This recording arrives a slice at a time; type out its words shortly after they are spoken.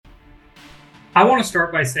I want to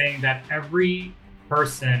start by saying that every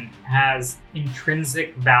person has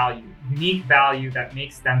intrinsic value, unique value that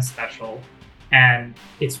makes them special. And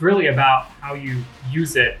it's really about how you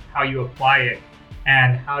use it, how you apply it,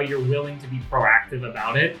 and how you're willing to be proactive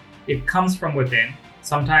about it. It comes from within.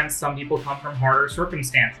 Sometimes some people come from harder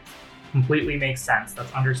circumstances. Completely makes sense.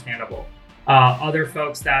 That's understandable. Other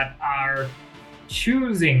folks that are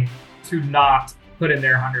choosing to not put in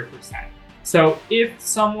their 100%. So if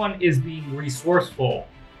someone is being resourceful,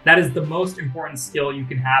 that is the most important skill you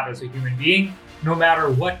can have as a human being, no matter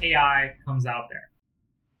what AI comes out there.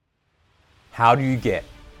 How do you get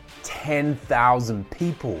 10,000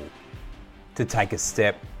 people to take a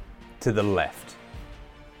step to the left?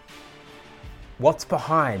 What's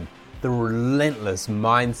behind the relentless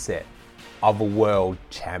mindset of a world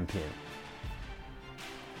champion?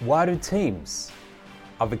 Why do teams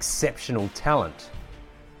of exceptional talent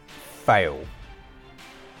fail?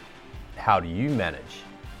 How do you manage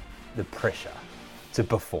the pressure to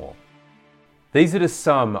perform? These are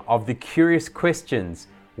some of the curious questions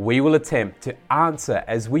we will attempt to answer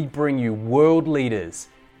as we bring you world leaders,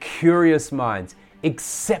 curious minds,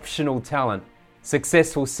 exceptional talent,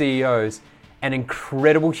 successful CEOs, and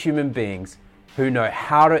incredible human beings who know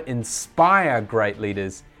how to inspire great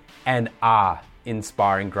leaders and are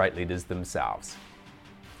inspiring great leaders themselves.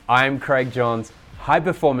 I am Craig Johns, high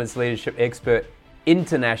performance leadership expert,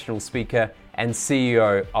 international speaker, and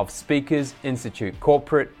CEO of Speakers Institute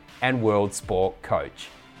Corporate and World Sport Coach.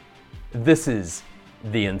 This is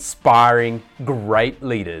the Inspiring Great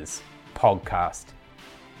Leaders podcast,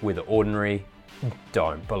 where the ordinary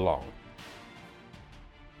don't belong.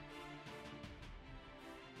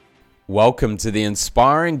 Welcome to the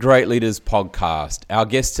Inspiring Great Leaders podcast. Our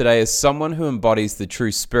guest today is someone who embodies the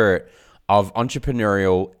true spirit of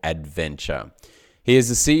entrepreneurial adventure. He is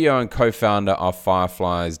the CEO and co-founder of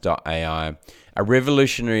Fireflies.ai, a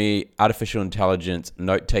revolutionary artificial intelligence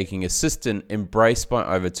note-taking assistant embraced by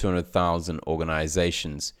over 200,000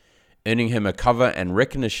 organizations, earning him a cover and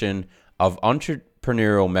recognition of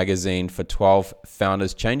Entrepreneurial magazine for 12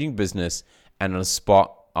 founders changing business and a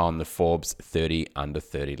spot on the Forbes 30 under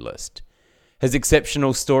 30 list. His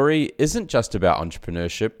exceptional story isn't just about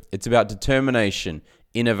entrepreneurship, it's about determination,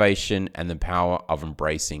 innovation, and the power of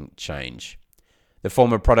embracing change. The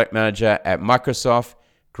former product manager at Microsoft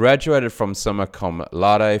graduated from summa cum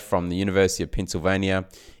laude from the University of Pennsylvania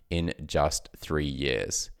in just 3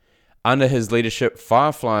 years. Under his leadership,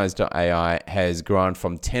 Fireflies.ai has grown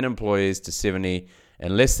from 10 employees to 70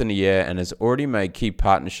 in less than a year and has already made key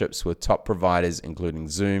partnerships with top providers including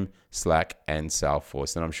Zoom, Slack, and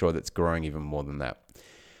Salesforce. And I'm sure that's growing even more than that.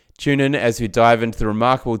 Tune in as we dive into the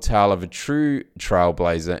remarkable tale of a true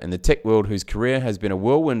trailblazer in the tech world whose career has been a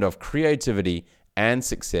whirlwind of creativity and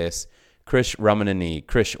success. Krish Ramineni.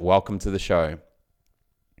 Krish, welcome to the show.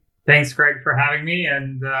 Thanks, Greg, for having me,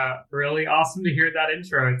 and really awesome to hear that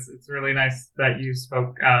intro. It's really nice that you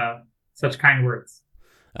spoke such kind words.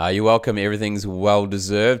 You're welcome. Everything's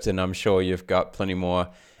well-deserved, and I'm sure you've got plenty more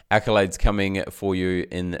accolades coming for you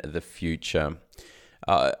in the future.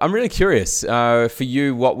 I'm really curious, for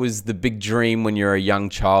you, what was the big dream when you were a young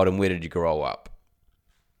child, and where did you grow up?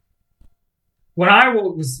 When I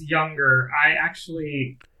was younger, I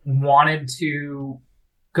actually wanted to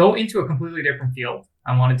go into a completely different field.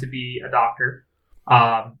 I wanted to be a doctor.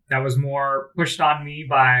 That was more pushed on me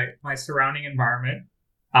by my surrounding environment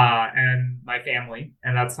and my family,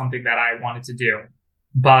 and that's something that I wanted to do.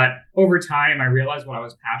 But over time, I realized what I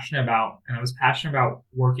was passionate about, and I was passionate about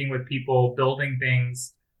working with people, building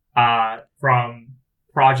things from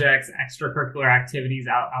projects, extracurricular activities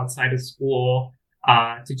outside of school,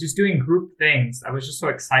 to just doing group things. I was just so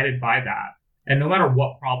excited by that. And no matter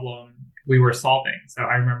what problem we were solving. So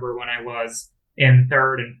I remember when I was in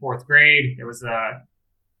 3rd and 4th grade, there was a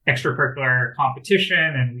extracurricular competition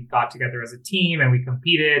and we got together as a team and we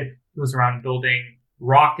competed. It was around building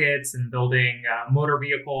rockets and building motor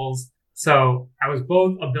vehicles. So I was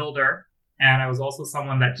both a builder and I was also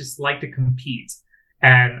someone that just liked to compete.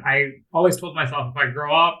 And I always told myself, if I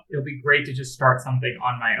grow up, it'll be great to just start something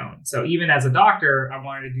on my own. So even as a doctor, I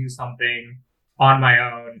wanted to do something on my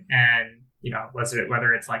own and,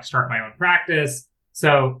 whether it's like start my own practice.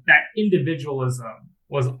 So that individualism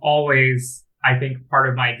was always, I think, part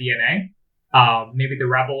of my DNA. Maybe the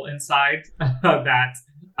rebel inside that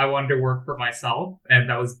I wanted to work for myself. And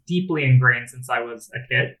that was deeply ingrained since I was a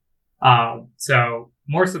kid. So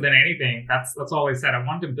more so than anything, that's always said. I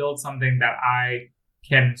wanted to build something that I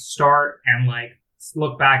can start and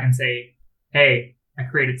look back and say, hey, I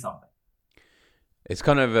created something. It's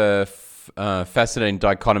kind of a fascinating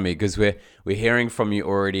dichotomy because we're hearing from you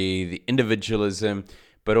already the individualism,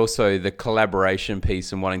 but also the collaboration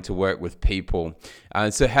piece and wanting to work with people.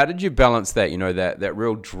 So how did you balance that, that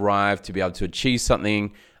real drive to be able to achieve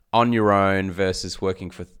something on your own versus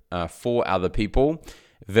working for other people,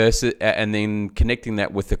 versus and then connecting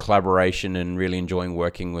that with the collaboration and really enjoying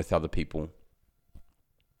working with other people?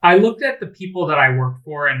 I looked at the people that I worked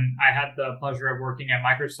for, and I had the pleasure of working at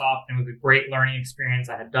Microsoft, and it was a great learning experience.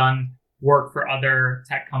 I had done work for other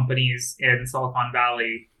tech companies in Silicon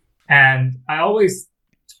Valley, and I always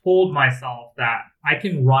told myself that I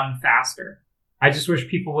can run faster. I just wish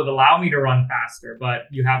people would allow me to run faster, but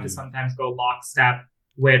you have to sometimes go lockstep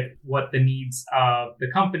with what the needs of the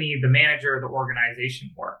company, the manager, the organization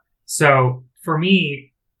were. So for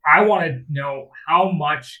me, I wanted to know how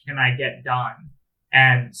much can I get done?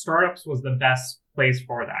 And startups was the best place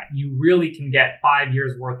for that. You really can get 5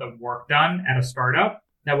 years worth of work done at a startup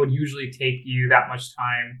that would usually take you that much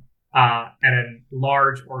time at a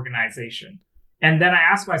large organization. And then I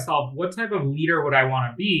asked myself, what type of leader would I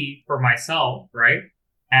want to be for myself, right?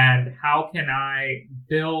 And how can I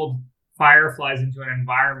build Fireflies into an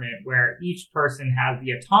environment where each person has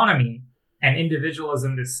the autonomy and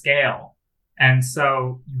individualism to scale? And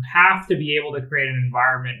so you have to be able to create an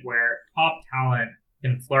environment where top talent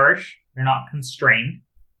can flourish. They're not constrained.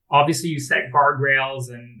 Obviously, you set guardrails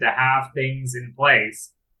and to have things in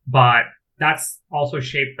place, but that's also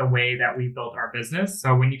shaped the way that we built our business.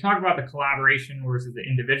 So when you talk about the collaboration versus the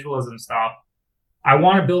individualism stuff, I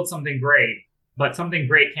want to build something great, but something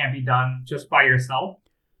great can't be done just by yourself.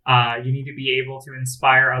 You need to be able to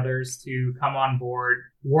inspire others to come on board,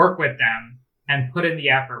 work with them, and put in the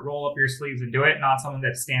effort, roll up your sleeves and do it, not someone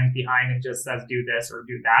that stands behind and just says, do this or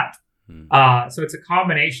do that. So it's a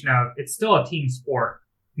combination of, it's still a team sport,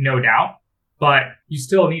 no doubt, but you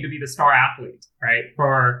still need to be the star athlete, right?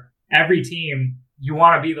 For every team, you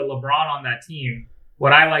want to be the LeBron on that team.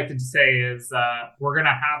 What I like to say is we're going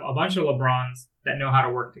to have a bunch of LeBrons that know how to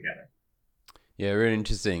work together. Yeah, really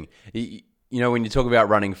interesting. When you talk about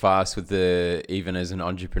running fast even as an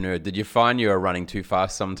entrepreneur, did you find you are running too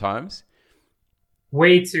fast sometimes?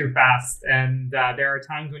 Way too fast. And there are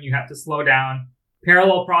times when you have to slow down.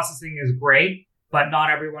 Parallel processing is great, but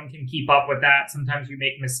not everyone can keep up with that. Sometimes you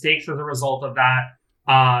make mistakes as a result of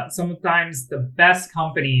that. Sometimes the best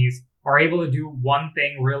companies are able to do one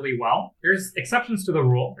thing really well. There's exceptions to the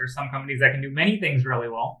rule. There's some companies that can do many things really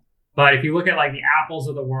well. But if you look at like the Apples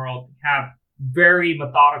of the world, have very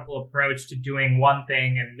methodical approach to doing one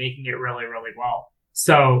thing and making it really, really well.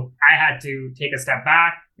 So I had to take a step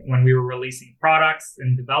back when we were releasing products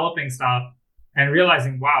and developing stuff and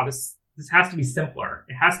realizing, wow, this has to be simpler.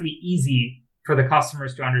 It has to be easy for the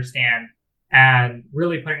customers to understand, and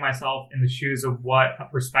really putting myself in the shoes of what a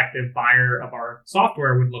prospective buyer of our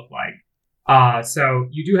software would look like. So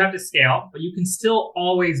you do have to scale, but you can still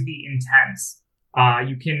always be intense.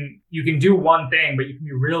 You can do one thing, but you can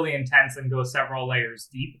be really intense and go several layers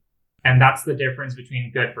deep. And that's the difference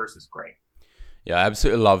between good versus great. Yeah, I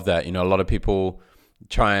absolutely love that. A lot of people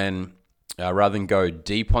try and rather than go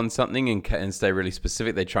deep on something and stay really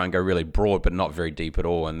specific, they try and go really broad, but not very deep at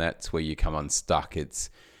all. And that's where you come unstuck. It's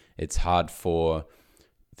hard for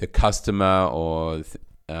the customer or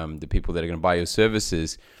the people that are going to buy your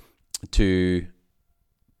services to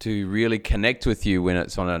really connect with you when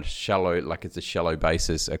it's on a shallow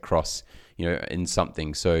basis across, in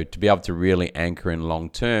something. So to be able to really anchor in long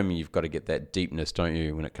term, you've got to get that deepness, don't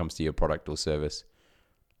you, when it comes to your product or service?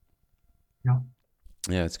 Yeah.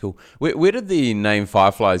 Yeah, it's cool. Where did the name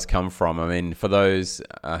Fireflies come from? I mean, for those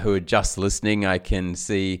who are just listening, I can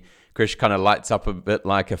see Krish kind of lights up a bit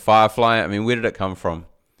like a firefly. I mean, where did it come from?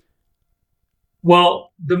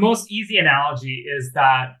 Well, the most easy analogy is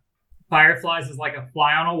that Fireflies is like a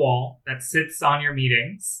fly on a wall that sits on your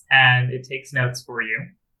meetings and it takes notes for you.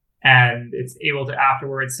 And it's able to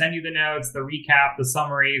afterwards send you the notes, the recap, the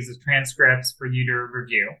summaries, the transcripts for you to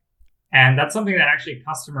review. And that's something that actually a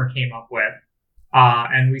customer came up with.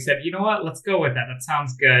 And we said, you know what, let's go with that. That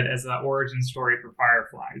sounds good as an origin story for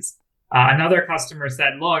Fireflies. Another customer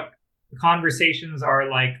said, look, the conversations are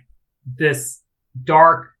like this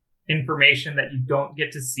dark information that you don't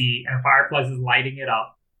get to see, and Fireflies is lighting it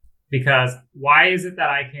up. Because why is it that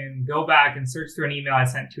I can go back and search through an email I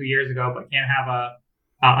sent 2 years ago, but can't have a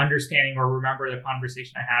understanding or remember the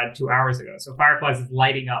conversation I had 2 hours ago? So Fireflies is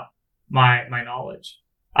lighting up my knowledge.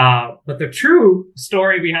 But the true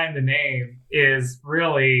story behind the name is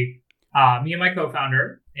really me and my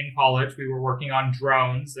co-founder in college. We were working on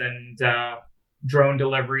drones and drone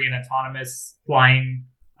delivery and autonomous flying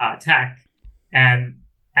tech. And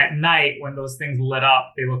at night, when those things lit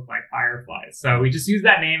up, they looked like fireflies. So we just used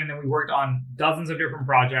that name, and then we worked on dozens of different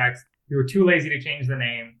projects. We were too lazy to change the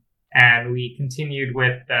name. and we continued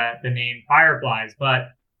with the name Fireflies. But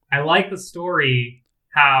I like the story,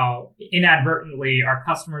 how inadvertently our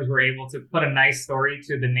customers were able to put a nice story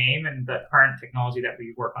to the name and the current technology that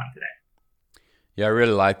we work on today. Yeah, I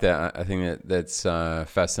really like that. I think that's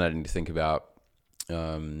fascinating to think about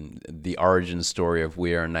the origin story of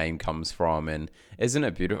where a name comes from. And isn't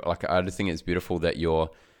it beautiful? Like, I just think it's beautiful that your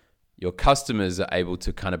customers are able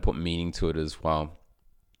to kind of put meaning to it as well.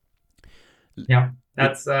 Yeah,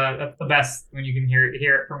 that's the best when you can hear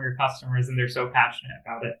it from your customers and they're so passionate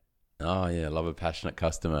about it. Oh yeah, love a passionate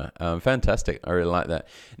customer. Fantastic. I really like that.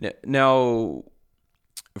 Now,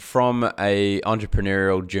 from a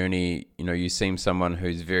entrepreneurial journey, you seem someone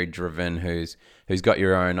who's very driven, who's got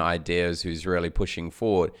your own ideas, who's really pushing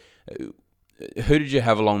forward. Who did you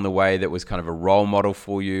have along the way that was kind of a role model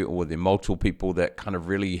for you, or were there multiple people that kind of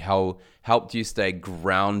really helped you stay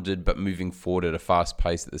grounded but moving forward at a fast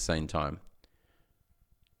pace at the same time?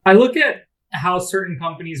 I look at how certain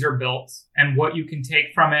companies are built and what you can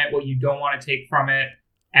take from it, what you don't want to take from it,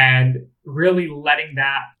 and really letting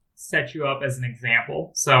that set you up as an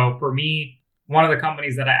example. So for me, one of the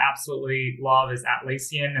companies that I absolutely love is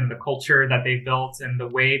Atlassian, and the culture that they built and the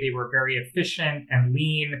way they were very efficient and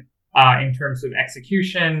lean in terms of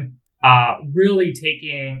execution, really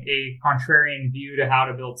taking a contrarian view to how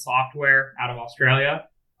to build software out of Australia.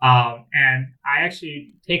 And I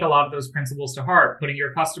actually take a lot of those principles to heart, putting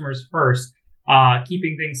your customers first,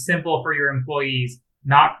 keeping things simple for your employees,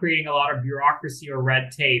 not creating a lot of bureaucracy or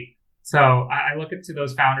red tape. So I look to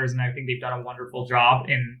those founders, and I think they've done a wonderful job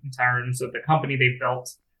in terms of the company they've built.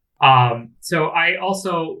 So I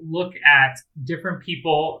also look at different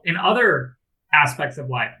people in other aspects of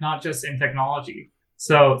life, not just in technology.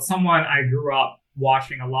 So someone I grew up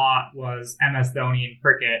watching a lot was MS Dhoni in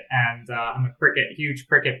cricket, and I'm a huge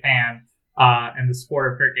cricket fan, and the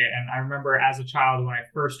sport of cricket. And I remember as a child when I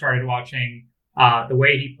first started watching the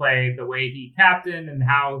way he played, the way he captained, and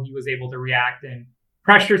how he was able to react in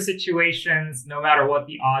pressure situations, no matter what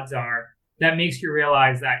the odds are. That makes you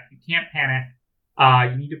realize that you can't panic.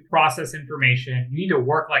 You need to process information. You need to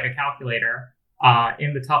work like a calculator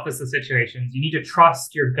in the toughest of situations. You need to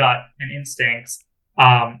trust your gut and instincts,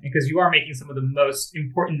 because you are making some of the most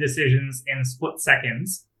important decisions in split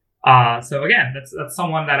seconds. So again, that's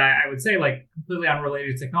someone that I would say, like, completely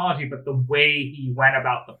unrelated to technology, but the way he went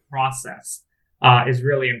about the process is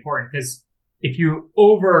really important, because if you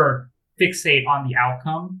over fixate on the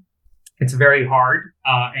outcome, it's very hard,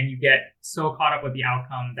 and you get so caught up with the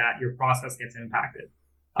outcome that your process gets impacted.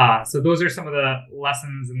 So those are some of the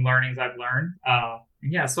lessons and learnings I've learned.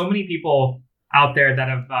 And yeah, so many people out there that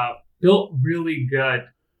have built really good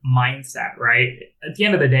mindset, right? At the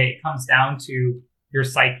end of the day, it comes down to your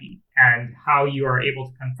psyche and how you are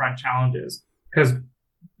able to confront challenges. Because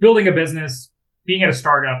building a business, being at a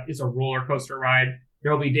startup, is a roller coaster ride.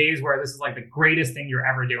 There will be days where this is like the greatest thing you're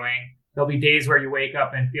ever doing. There'll be days where you wake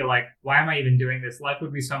up and feel like, why am I even doing this? Life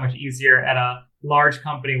would be so much easier at a large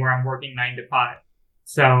company where I'm working 9 to 5.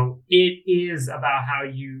 So it is about how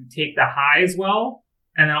you take the highs well,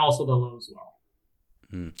 and then also the lows well.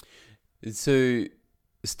 Mm. So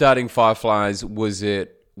starting Fireflies, was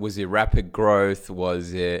it rapid growth?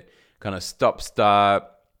 Was it kind of stop-start?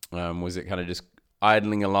 Was it kind of just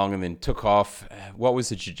idling along and then took off? What was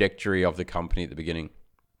the trajectory of the company at the beginning?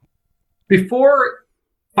 Before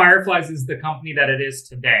Fireflies is the company that it is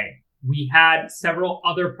today, we had several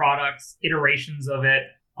other products, iterations of it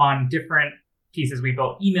on different pieces. We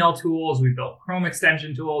built email tools, we built Chrome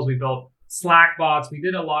extension tools, we built Slack bots. We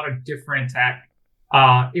did a lot of different tech.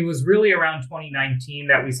 It was really around 2019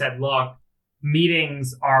 that we said, look,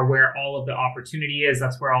 meetings are where all of the opportunity is.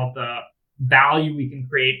 That's where all the value we can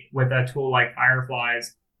create with a tool like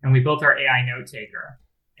Fireflies. And we built our AI note taker.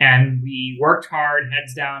 And we worked hard,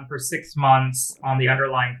 heads down, for 6 months on the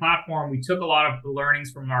underlying platform. We took a lot of the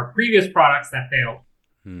learnings from our previous products that failed.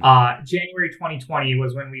 January 2020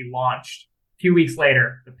 was when we launched. A few weeks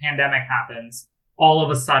later, the pandemic happens. All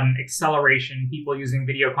of a sudden, acceleration, people using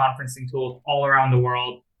video conferencing tools all around the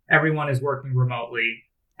world. Everyone is working remotely.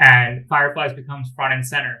 And Fireflies becomes front and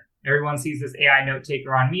center. Everyone sees this AI note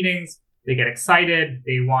taker on meetings. They get excited.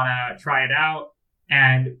 They want to try it out.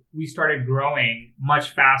 And we started growing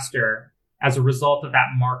much faster as a result of that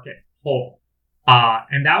market pull.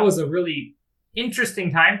 And that was a really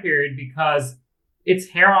interesting time period, because it's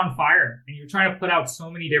hair on fire and you're trying to put out so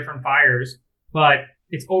many different fires, but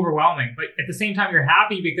it's overwhelming. But at the same time, you're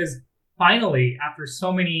happy because finally, after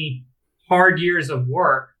so many hard years of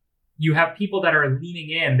work, you have people that are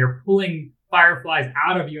leaning in. They're pulling Fireflies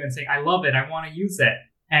out of you and saying, I love it. I want to use it.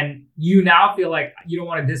 And you now feel like you don't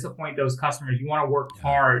want to disappoint those customers. You want to work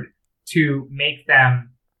hard to make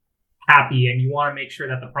them happy and you want to make sure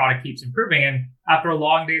that the product keeps improving. And after a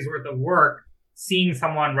long day's worth of work, seeing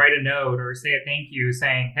someone write a note or say a thank you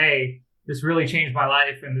saying, hey, this really changed my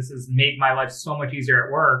life and this has made my life so much easier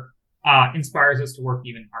at work, inspires us to work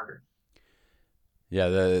even harder. Yeah,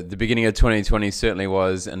 the beginning of 2020 certainly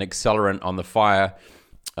was an accelerant on the fire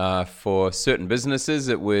for certain businesses.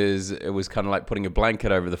 It was kind of like putting a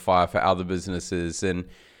blanket over the fire for other businesses. And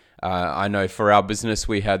I know for our business,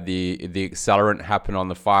 we had the accelerant happen on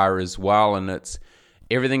the fire as well. And it's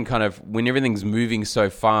everything kind of, when everything's moving so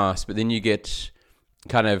fast, but then you get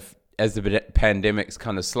kind of, as the pandemic's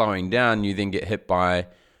kind of slowing down, you then get hit by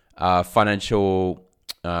financial,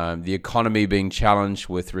 the economy being challenged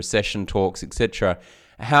with recession talks, etc.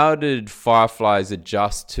 How did Fireflies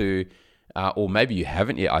adjust to, or maybe you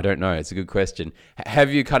haven't yet, I don't know, it's a good question.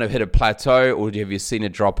 Have you kind of hit a plateau, or have you seen a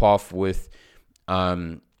drop off with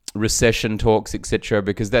recession talks, etc.?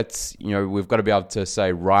 Because that's, we've got to be able to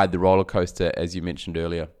say ride the roller coaster, as you mentioned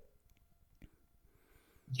earlier.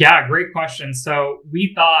 Yeah, great question. So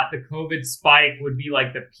we thought the COVID spike would be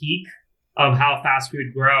like the peak of how fast we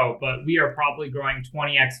would grow, but we are probably growing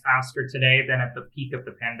 20x faster today than at the peak of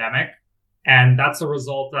the pandemic. And that's a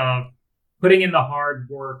result of putting in the hard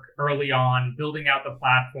work early on, building out the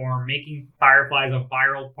platform, making Fireflies a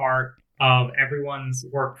viral part of everyone's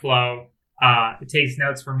workflow. It takes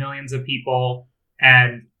notes for millions of people.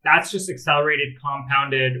 And that's just accelerated,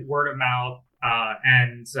 compounded word of mouth.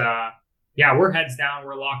 Yeah, we're heads down.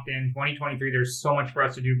 We're locked in. 2023, there's so much for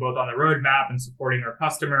us to do, both on the roadmap and supporting our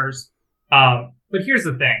customers. But here's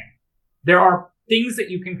the thing. There are things that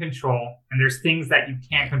you can control, and there's things that you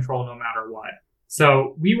can't control no matter what.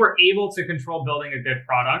 So we were able to control building a good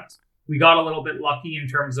product. We got a little bit lucky in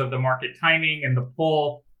terms of the market timing and the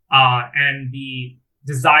pull and the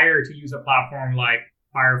desire to use a platform like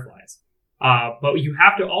Fireflies. But you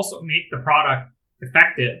have to also make the product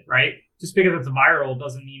effective, right? Just because it's viral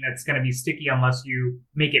doesn't mean it's going to be sticky unless you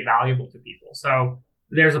make it valuable to people. So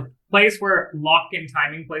there's a place where lock-in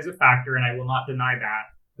timing plays a factor, and I will not deny that.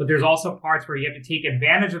 But there's also parts where you have to take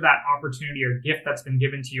advantage of that opportunity or gift that's been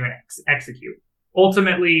given to you and execute.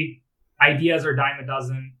 Ultimately, ideas are dime a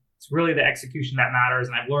dozen. It's really the execution that matters.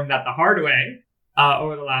 And I've learned that the hard way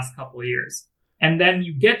over the last couple of years. And then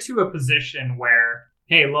you get to a position where,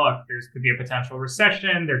 hey, look, there could be a potential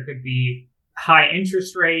recession. There could be high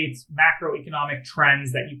interest rates, macroeconomic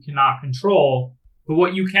trends that you cannot control. But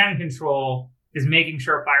what you can control is making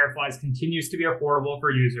sure Fireflies continues to be affordable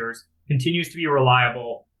for users, continues to be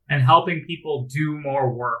reliable, and helping people do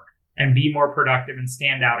more work and be more productive and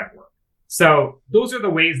stand out at work. So those are the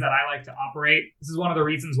ways that I like to operate. This is one of the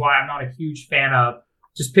reasons why I'm not a huge fan of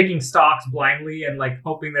just picking stocks blindly and like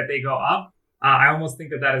hoping that they go up. I almost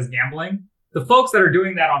think that is gambling. The folks that are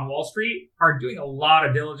doing that on Wall Street are doing a lot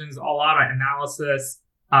of diligence, a lot of analysis.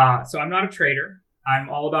 So I'm not a trader. I'm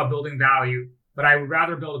all about building value, but I would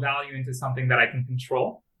rather build value into something that I can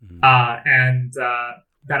control and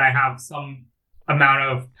that I have some amount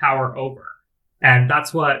of power over. And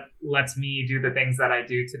that's what lets me do the things that I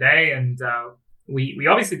do today. And we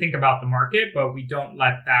obviously think about the market, but we don't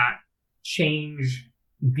let that change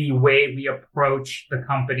the way we approach the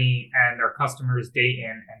company and our customers day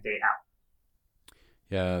in and day out.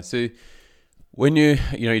 Yeah. So when you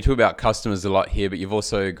talk about customers a lot here, but you've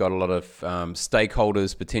also got a lot of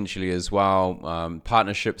stakeholders potentially as well,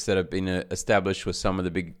 partnerships that have been established with some of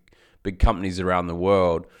the big companies around the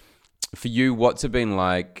world. For you, what's it been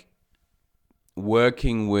like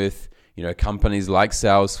working with, companies like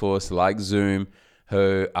Salesforce, like Zoom,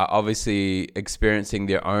 who are obviously experiencing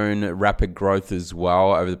their own rapid growth as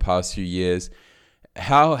well over the past few years?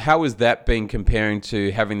 How has that been comparing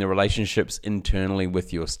to having the relationships internally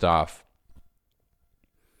with your staff?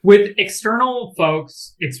 With external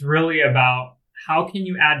folks, it's really about how can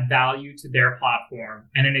you add value to their platform?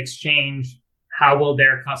 And in exchange, how will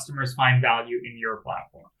their customers find value in your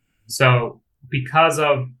platform? So because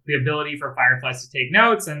of the ability for Fireflies to take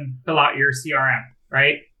notes and fill out your CRM,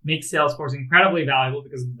 right? Makes Salesforce incredibly valuable,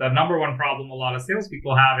 because the number one problem a lot of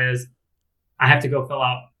salespeople have is I have to go fill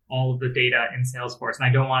out all of the data in Salesforce, and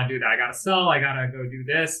I don't want to do that. I got to sell, I got to go do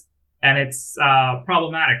this. And it's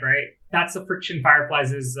problematic, right? That's the friction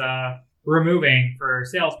Fireflies is removing for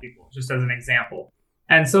salespeople, just as an example.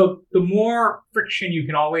 And so the more friction you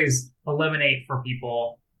can always eliminate for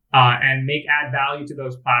people and add value to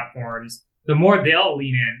those platforms, the more they'll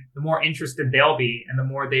lean in, the more interested they'll be, and the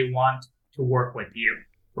more they want to work with you,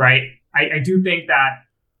 right? I do think that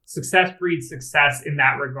success breeds success in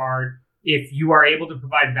that regard. If you are able to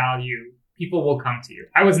provide value, people will come to you.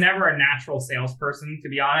 I was never a natural salesperson, to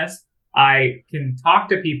be honest. I can talk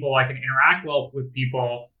to people, I can interact well with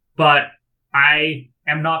people, but I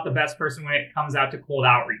am not the best person when it comes out to cold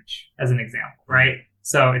outreach, as an example, right?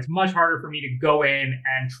 So it's much harder for me to go in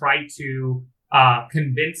and try to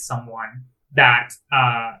convince someone that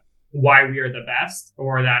why we are the best,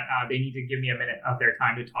 or that they need to give me a minute of their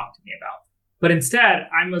time to talk to me about. But instead,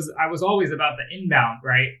 I was always about the inbound,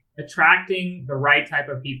 right? Attracting the right type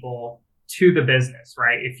of people to the business,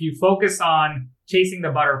 right? If you focus on chasing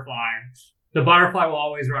the butterfly will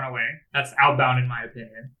always run away. That's outbound, in my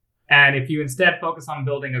opinion. And if you instead focus on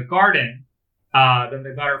building a garden, then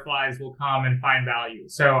the butterflies will come and find value.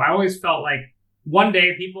 So I always felt like one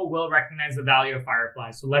day people will recognize the value of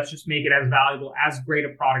Fireflies. So let's just make it as valuable, as great a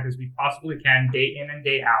product as we possibly can, day in and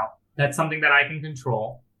day out. That's something that I can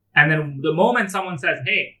control. And then the moment someone says,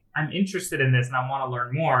 hey, I'm interested in this and I want to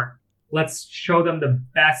learn more, let's show them the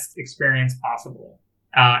best experience possible.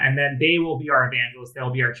 And then they will be our evangelists.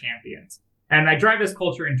 They'll be our champions. And I drive this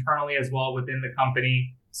culture internally as well within the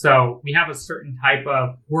company. So we have a certain type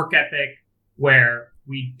of work ethic where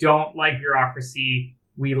we don't like bureaucracy.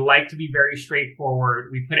 We like to be very straightforward.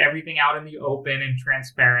 We put everything out in the open and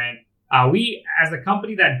transparent. We, as a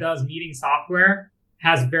company that does meeting software,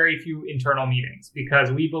 has very few internal meetings,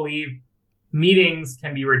 because we believe meetings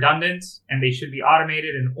can be redundant and they should be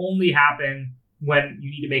automated and only happen when you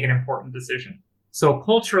need to make an important decision. So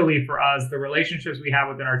culturally for us, the relationships we have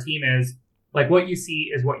within our team is like, what you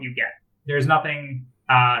see is what you get. There's nothing,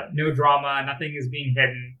 no drama, nothing is being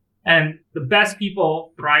hidden. And the best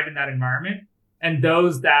people thrive in that environment. And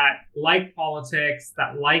those that like politics,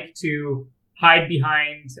 that like to hide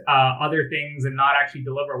behind other things and not actually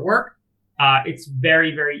deliver work, it's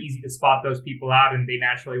very, very easy to spot those people out, and they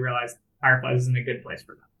naturally realize Fireflies isn't a good place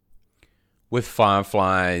for them. With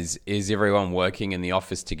Fireflies, is everyone working in the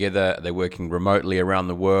office together? Are they working remotely around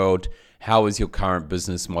the world? How is your current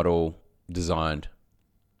business model designed?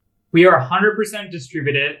 We are 100%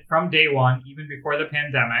 distributed from day one, even before the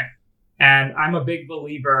pandemic. And I'm a big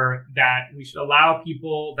believer that we should allow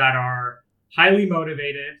people that are highly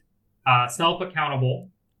motivated, self-accountable,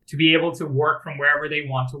 to be able to work from wherever they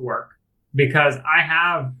want to work. Because I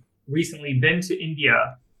have recently been to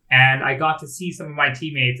India, and I got to see some of my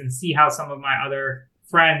teammates and see how some of my other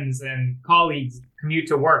friends and colleagues commute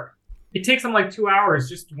to work. It takes them like 2 hours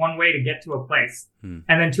just one way to get to a place, and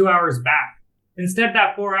then 2 hours back. Instead,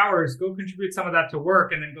 that 4 hours, go contribute some of that to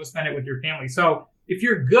work and then go spend it with your family. So if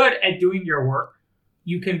you're good at doing your work,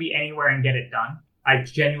 you can be anywhere and get it done. I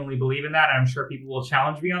genuinely believe in that. And I'm sure people will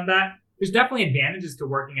challenge me on that. There's definitely advantages to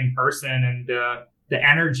working in person and the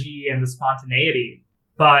energy and the spontaneity.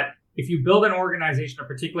 But if you build an organization a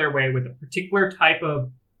particular way with a particular type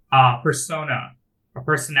of persona, a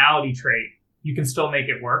personality trait, you can still make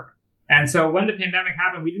it work. And so when the pandemic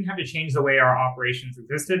happened, we didn't have to change the way our operations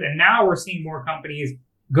existed. And now we're seeing more companies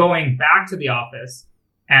going back to the office.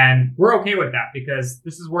 And we're okay with that, because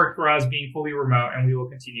this has worked for us being fully remote, and we will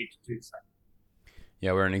continue to do so.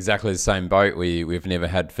 Yeah, we're in exactly the same boat. We've never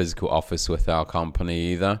had physical office with our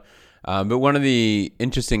company either. But one of the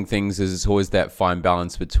interesting things is it's always that fine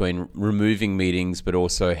balance between removing meetings, but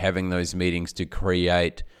also having those meetings to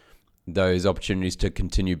create those opportunities to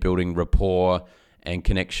continue building rapport and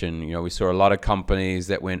connection. You know, we saw a lot of companies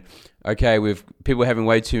that went, okay, we've people having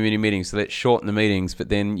way too many meetings, so let's shorten the meetings. But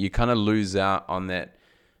then you kind of lose out on that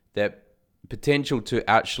potential to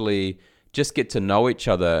actually just get to know each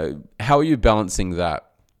other. How are you balancing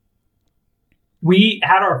that? We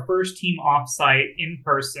had our first team offsite in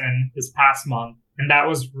person this past month, and that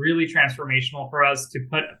was really transformational for us to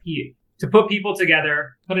put people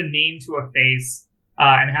together, put a name to a face,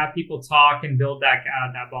 and have people talk and build that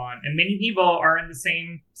bond. And many people are in the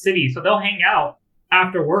same city, so they'll hang out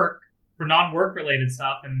after work for non-work related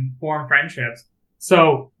stuff and form friendships.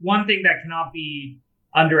 So one thing that cannot be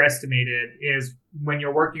underestimated is when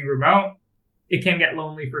you're working remote, it can get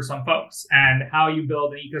lonely for some folks, and how you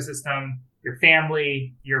build an ecosystem, your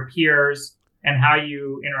family, your peers, and how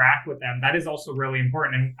you interact with them. That is also really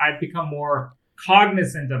important. And I've become more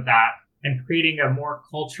cognizant of that and creating a more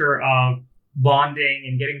culture of bonding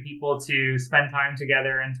and getting people to spend time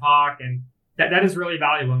together and talk. And that is really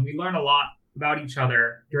valuable. And we learn a lot about each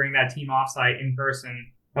other during that team offsite in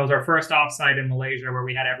person. That was our first offsite in Malaysia where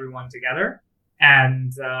we had everyone together.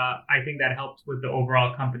 And I think that helped with the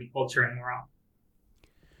overall company culture and morale.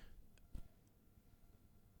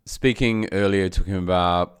 Speaking earlier, talking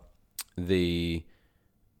about the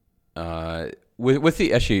with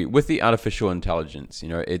the artificial intelligence, you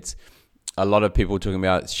know, it's a lot of people talking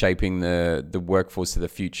about shaping the workforce of the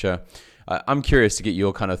future. I'm curious to get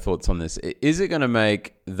your kind of thoughts on this. Is it going to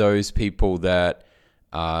make those people that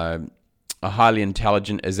are highly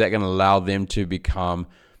intelligent, is that going to allow them to become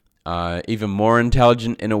even more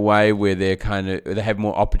intelligent in a way where they have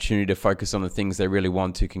more opportunity to focus on the things they really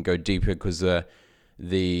want to, can go deeper because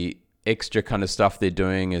the extra kind of stuff they're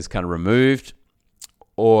doing is kind of removed?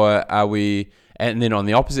 Or are we, and then on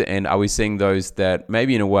the opposite end, are we seeing those that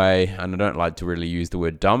maybe in a way, and I don't like to really use the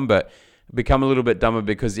word dumb, but become a little bit dumber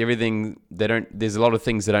because there's a lot of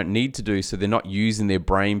things they don't need to do, so they're not using their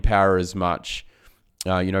brain power as much.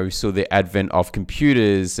 We saw the advent of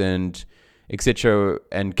computers and etc.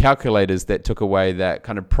 and calculators that took away that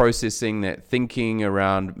kind of processing, that thinking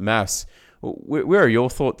around maths. Where are your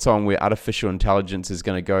thoughts on where artificial intelligence is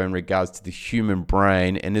going to go in regards to the human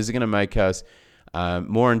brain? And is it going to make us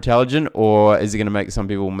more intelligent, or is it going to make some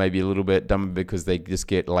people maybe a little bit dumber because they just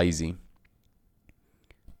get lazy?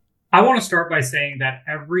 I want to start by saying that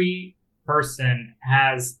every person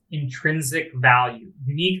has intrinsic value,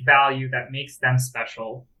 unique value that makes them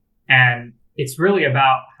special. And it's really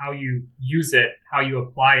about how you use it, how you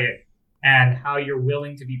apply it, and how you're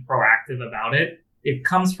willing to be proactive about it. It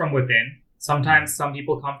comes from within. Sometimes some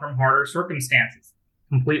people come from harder circumstances.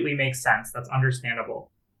 Completely makes sense. That's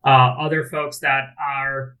understandable. Other folks that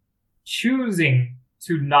are choosing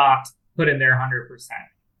to not put in their 100%.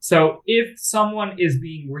 So if someone is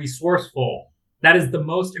being resourceful, that is the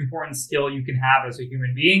most important skill you can have as a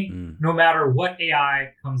human being, no matter what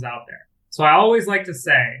AI comes out there. So I always like to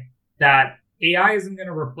say that AI isn't going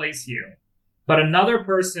to replace you, but another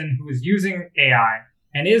person who is using AI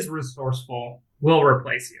and is resourceful will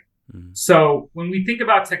replace you. So when we think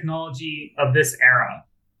about technology of this era,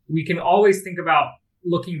 we can always think about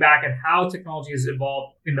looking back at how technology has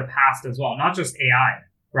evolved in the past as well, not just AI,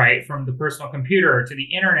 right? From the personal computer to the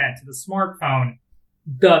internet to the smartphone.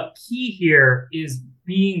 The key here is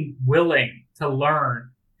being willing to learn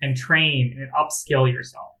and train and upskill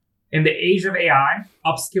yourself. In the age of AI,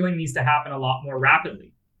 upskilling needs to happen a lot more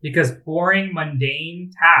rapidly because boring,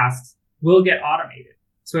 mundane tasks will get automated.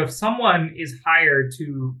 So if someone is hired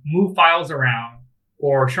to move files around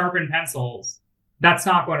or sharpen pencils, that's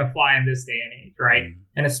not going to fly in this day and age, right?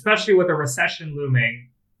 And especially with a recession looming,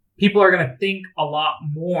 people are going to think a lot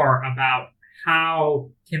more about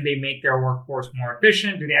how can they make their workforce more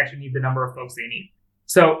efficient? Do they actually need the number of folks they need?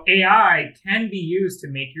 So AI can be used to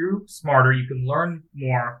make you smarter. You can learn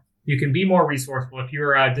more. You can be more resourceful. If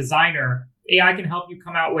you're a designer, AI can help you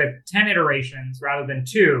come out with 10 iterations rather than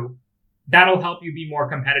 2. That'll help you be more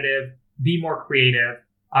competitive, be more creative.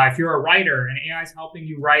 If you're a writer and AI is helping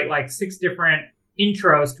you write like 6 different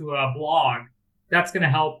intros to a blog, that's going to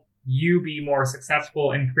help you be more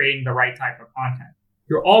successful in creating the right type of content.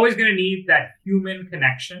 You're always going to need that human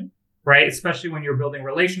connection, right? Especially when you're building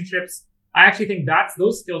relationships. I actually think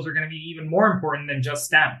those skills are going to be even more important than just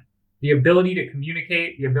STEM. The ability to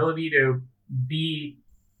communicate, the ability to be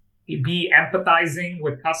empathizing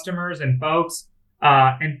with customers and folks,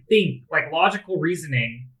 and think, like logical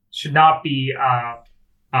reasoning should not be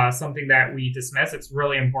something that we dismiss. It's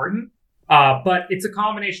really important. But it's a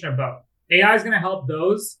combination of both. AI is going to help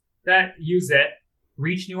those that use it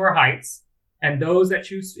reach newer heights, and those that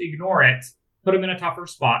choose to ignore it, put them in a tougher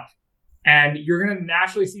spot. And you're going to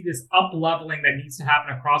naturally see this up leveling that needs to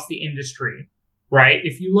happen across the industry, right?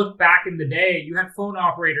 If you look back in the day, you had phone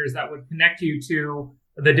operators that would connect you to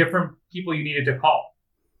the different people you needed to call.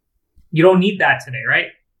 You don't need that today, right?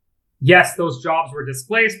 Yes, those jobs were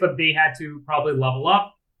displaced, but they had to probably level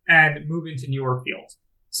up and move into newer fields.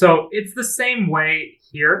 So it's the same way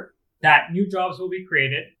here, that new jobs will be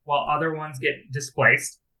created while other ones get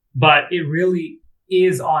displaced. But it really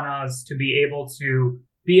is on us to be able to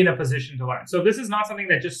be in a position to learn. So this is not something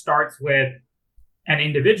that just starts with an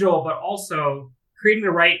individual, but also creating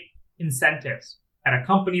the right incentives at a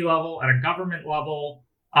company level, at a government level,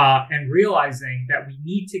 and realizing that we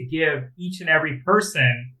need to give each and every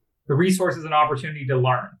person the resources and opportunity to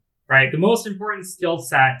learn, right? The most important skill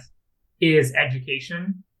set is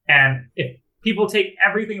education. And if people take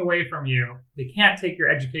everything away from you, they can't take your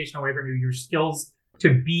education away from you, your skills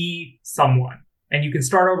to be someone. And you can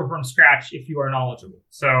start over from scratch if you are knowledgeable.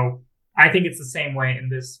 So I think it's the same way in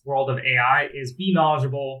this world of AI, is be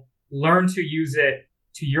knowledgeable, learn to use it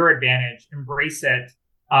to your advantage, embrace it,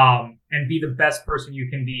 and be the best person you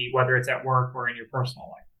can be, whether it's at work or in your personal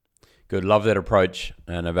life. Good. Love that approach,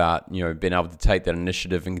 and about, being able to take that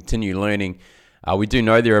initiative and continue learning. We do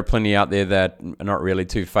know there are plenty out there that are not really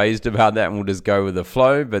too phased about that and will just go with the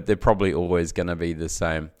flow, but they're probably always going to be the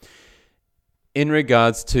same. In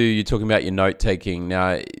regards to you talking about your note taking,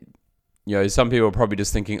 now, some people are probably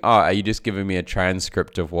just thinking, are you just giving me a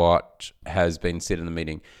transcript of what has been said in the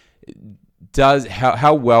meeting?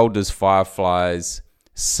 How well does Fireflies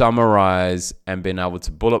summarize and being able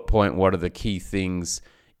to bullet point what are the key things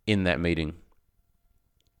in that meeting?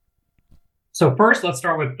 So first, let's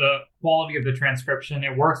start with the quality of the transcription.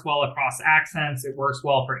 It works well across accents. It works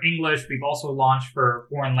well for English. We've also launched for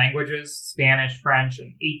foreign languages, Spanish, French,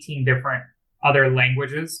 and 18 different other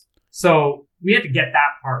languages. So we had to get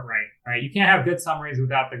that part right? You can't have good summaries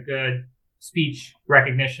without the good speech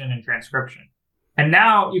recognition and transcription. And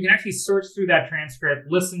now you can actually search through that transcript,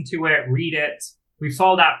 listen to it, read it. We've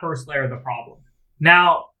solved that first layer of the problem.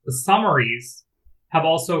 Now, the summaries have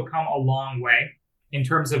also come a long way in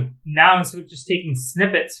terms of now, instead of just taking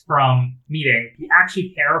snippets from meeting, we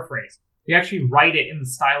actually paraphrase. We actually write it in the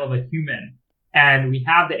style of a human. And we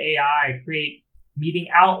have the AI create meeting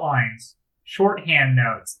outlines, shorthand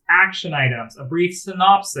notes, action items, a brief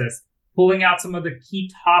synopsis, pulling out some of the key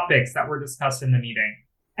topics that were discussed in the meeting.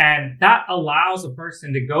 And that allows a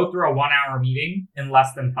person to go through a 1-hour meeting in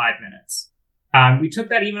less than 5 minutes. We took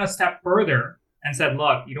that even a step further and said,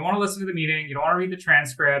 look, you don't want to listen to the meeting. You don't want to read the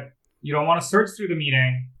transcript. You don't want to search through the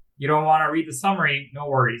meeting. You don't want to read the summary. No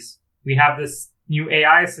worries. We have this new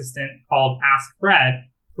AI assistant called Ask Fred,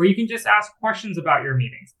 where you can just ask questions about your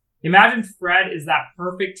meetings. Imagine Fred is that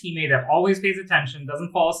perfect teammate that always pays attention,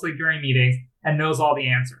 doesn't fall asleep during meetings, and knows all the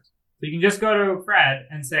answers. So you can just go to Fred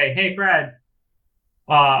and say, hey, Fred,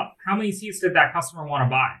 how many seats did that customer want to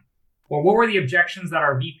buy? Or what were the objections that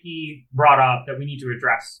our VP brought up that we need to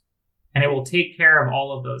address? And it will take care of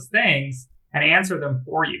all of those things and answer them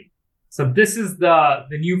for you. So this is the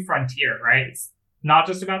new frontier, right? It's not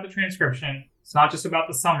just about the transcription. It's not just about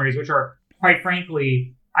the summaries, which are, quite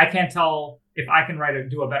frankly, I can't tell if I can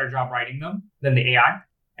do a better job writing them than the AI.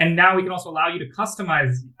 And now we can also allow you to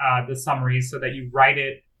customize the summaries so that you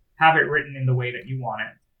have it written in the way that you want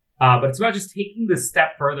it. But it's about just taking this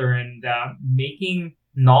step further and making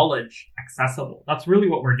knowledge accessible. That's really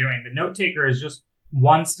what we're doing. The note taker is just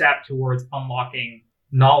one step towards unlocking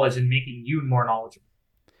knowledge and making you more knowledgeable.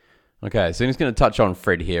 Okay, so I'm just going to touch on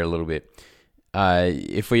Fred here a little bit.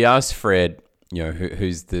 If we ask Fred,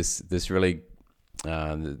 who's this really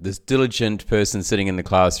this diligent person sitting in the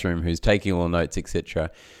classroom who's taking all notes, etc.,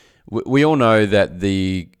 we all know that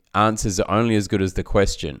the answers are only as good as the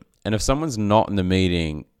question. And if someone's not in the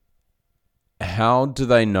meeting, how do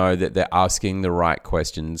they know that they're asking the right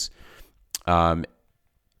questions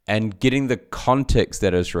and getting the context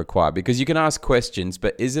that is required? Because you can ask questions,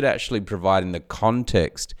 but is it actually providing the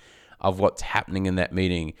context of what's happening in that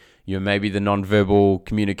meeting? Maybe the nonverbal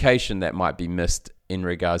communication that might be missed in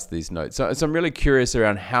regards to these notes. So I'm really curious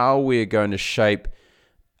around how we're going to shape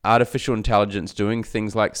artificial intelligence doing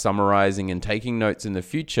things like summarizing and taking notes in the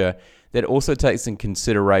future that also takes in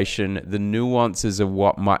consideration the nuances of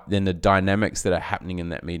the dynamics that are happening in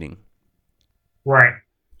that meeting. Right.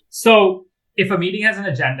 So if a meeting has an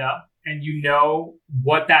agenda and you know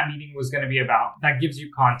what that meeting was going to be about, that gives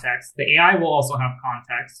you context. The AI will also have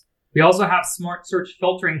context. We also have smart search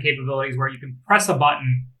filtering capabilities where you can press a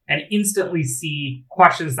button and instantly see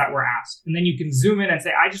questions that were asked. And then you can zoom in and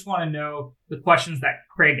say, I just want to know the questions that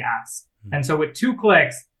Craig asked. And so with 2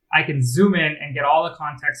 clicks, I can zoom in and get all the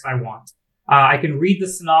context I want. I can read the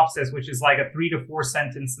synopsis, which is like a 3 to 4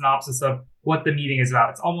 sentence synopsis of what the meeting is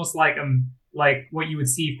about. It's almost like what you would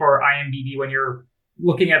see for IMDb when you're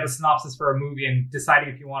looking at the synopsis for a movie and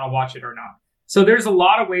deciding if you want to watch it or not. So there's a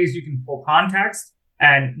lot of ways you can pull context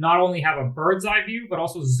and not only have a bird's eye view, but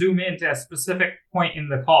also zoom in to a specific point in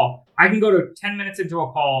the call. I can go to 10 minutes into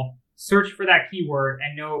a call, search for that keyword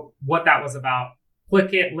and know what that was about,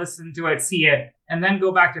 click it, listen to it, see it, and then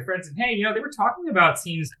go back to friends and, hey, they were talking about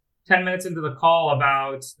scenes 10 minutes into the call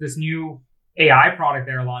about this new AI product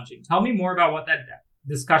they're launching. Tell me more about what that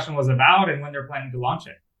discussion was about and when they're planning to launch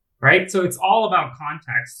it, right? So it's all about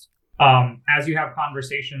context as you have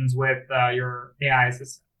conversations with your AI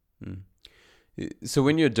assistant. So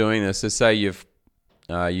when you're doing this, so say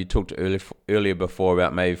you talked earlier before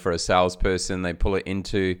about maybe for a salesperson, they pull it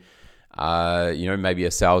into maybe a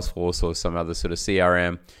Salesforce or some other sort of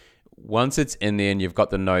CRM. Once it's in there and you've got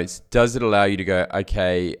the notes, does it allow you to go,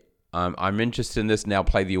 okay, I'm interested in this, now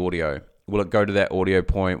play the audio? Will it go to that audio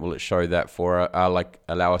point? Will it show that for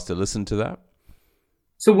allow us to listen to that?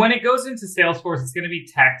 So when it goes into Salesforce, it's going to be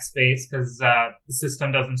text-based because the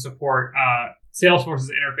system doesn't support, Salesforce's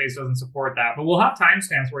interface doesn't support that. But we'll have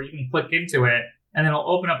timestamps where you can click into it and then it'll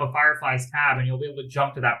open up a Fireflies tab and you'll be able to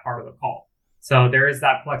jump to that part of the call. So there is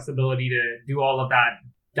that flexibility to do all of that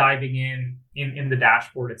diving in the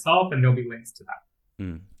dashboard itself, and there'll be links to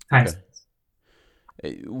that.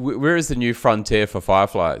 Okay. Where is the new frontier for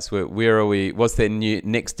Fireflies? Where are we? What's their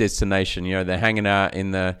next destination? They're hanging out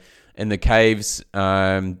in the caves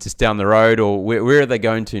just down the road, or where are they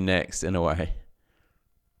going to next in a way?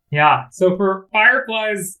 Yeah. So for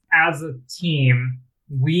Fireflies as a team,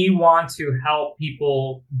 we want to help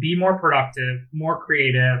people be more productive, more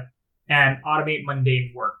creative, and automate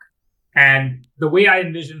mundane work. And the way I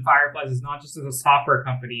envision Fireflies is not just as a software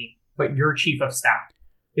company, but your chief of staff.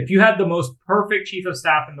 If you had the most perfect chief of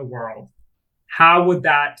staff in the world, how would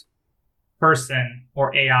that person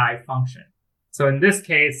or AI function? So in this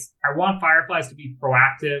case, I want Fireflies to be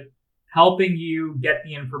proactive, helping you get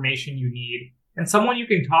the information you need and someone you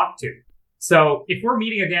can talk to. So if we're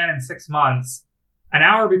meeting again in 6 months, an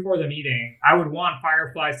hour before the meeting, I would want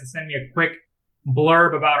Fireflies to send me a quick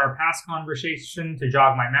blurb about our past conversation to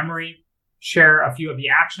jog my memory, share a few of the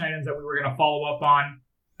action items that we were going to follow up on,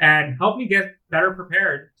 and help me get better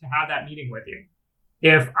prepared to have that meeting with you.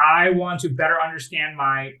 If I want to better understand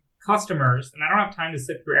my customers, and I don't have time to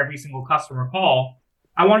sit through every single customer call,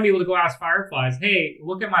 I want to be able to go ask Fireflies, hey,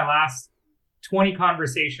 look at my last 20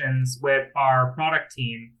 conversations with our product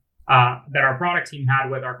team that our product team had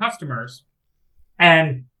with our customers,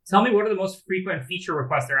 and tell me what are the most frequent feature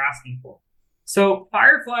requests they're asking for. So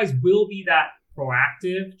Fireflies will be that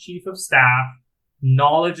proactive chief of staff,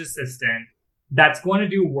 knowledge assistant that's going to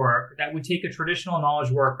do work that would take a traditional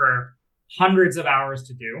knowledge worker hundreds of hours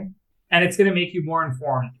to do. And it's going to make you more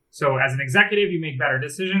informed. So as an executive, you make better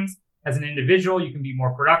decisions. As an individual, you can be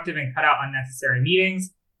more productive and cut out unnecessary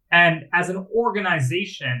meetings. And as an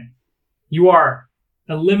organization, you are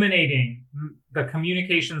eliminating the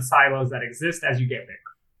communication silos that exist as you get bigger.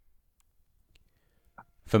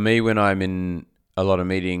 For me, when I'm in a lot of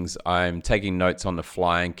meetings, I'm taking notes on the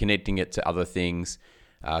fly and connecting it to other things,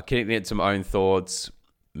 connecting it to my own thoughts,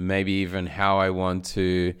 maybe even how I want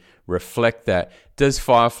to reflect that. Does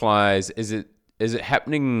Fireflies, is it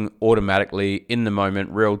happening automatically in the moment,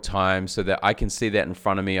 real time, so that I can see that in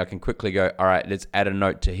front of me? I can quickly go, all right, let's add a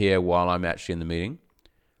note to here while I'm actually in the meeting.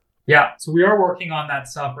 Yeah, so we are working on that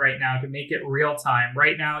stuff right now to make it real time.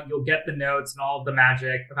 Right now, you'll get the notes and all of the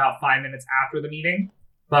magic about 5 minutes after the meeting,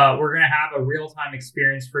 but we're going to have a real time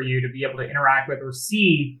experience for you to be able to interact with or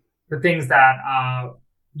see the things that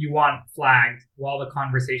you want flagged while the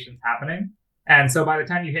conversation's happening. And so by the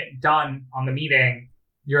time you hit done on the meeting,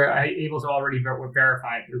 you're able to already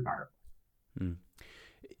verify it through Firefly.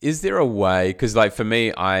 Is there a way, because like for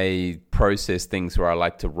me, I process things where I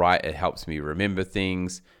like to write. It helps me remember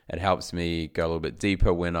things. It helps me go a little bit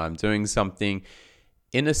deeper when I'm doing something.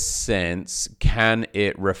 In a sense, can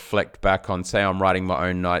it reflect back on, say I'm writing my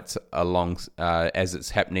own notes along as it's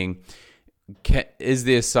happening? Is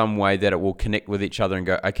there some way that it will connect with each other and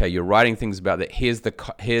go, okay, you're writing things about that.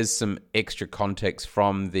 Here's some extra context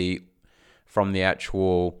from the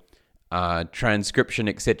actual transcription,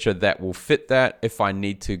 etc., that will fit that. If I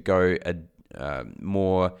need to go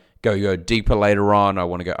go deeper later on, I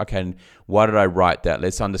want to go, okay, why did I write that?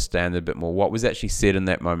 Let's understand a bit more. What was actually said in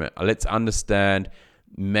that moment? Let's understand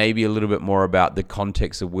maybe a little bit more about the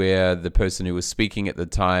context of where the person who was speaking at the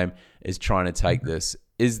time is trying to take this.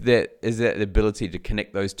 Is that the ability to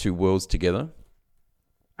connect those two worlds together?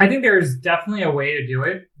 I think there's definitely a way to do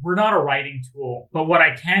it. We're not a writing tool, but what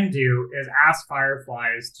I can do is ask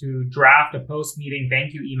Fireflies to draft a post-meeting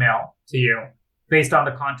thank you email to you based on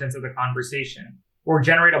the contents of the conversation, or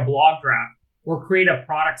generate a blog draft, or create a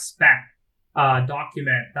product spec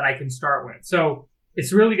document that I can start with. So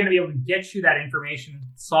it's really going to be able to get you that information,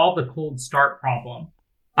 solve the cold start problem.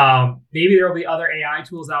 Maybe there will be other AI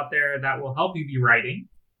tools out there that will help you be writing.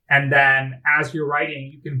 And then as you're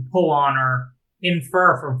writing, you can pull on or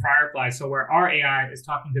infer from Firefly. So where our AI is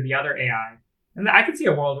talking to the other AI. And I could see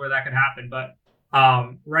a world where that could happen. But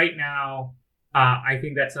right now, I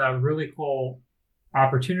think that's a really cool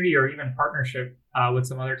opportunity or even partnership with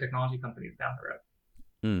some other technology companies down the road.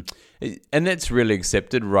 And that's really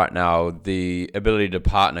accepted right now, the ability to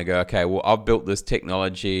partner, go, okay, well, I've built this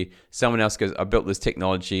technology. Someone else goes, I built this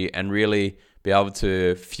technology, and really be able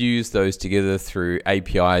to fuse those together through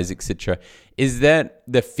APIs, etc. Is that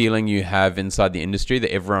the feeling you have inside the industry,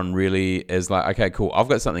 that everyone really is like, okay, cool, I've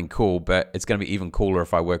got something cool, but it's going to be even cooler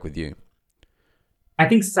if I work with you? I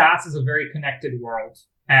think SaaS is a very connected world,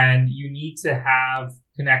 and you need to have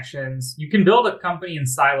connections. You can build a company in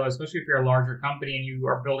silos, especially if you're a larger company and you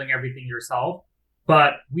are building everything yourself.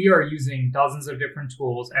 But we are using dozens of different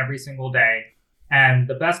tools every single day. And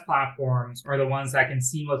the best platforms are the ones that can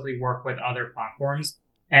seamlessly work with other platforms.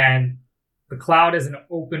 And the cloud is an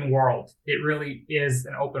open world. It really is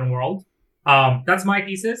an open world. That's my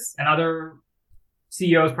thesis. And other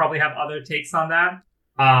CEOs probably have other takes on that.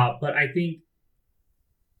 But I think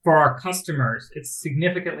for our customers, it's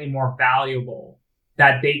significantly more valuable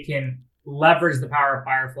that they can leverage the power of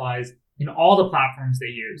Fireflies in all the platforms they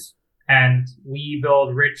use. And we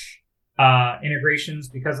build rich integrations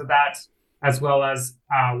because of that. as well as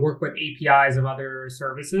work with APIs of other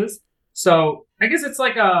services. So I guess it's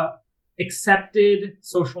like a accepted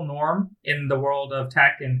social norm in the world of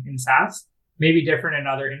tech and in SaaS, maybe different in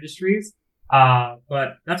other industries.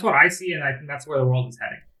 But that's what I see, and I think that's where the world is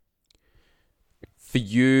heading. For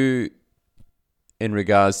you, in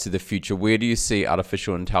regards to the future, where do you see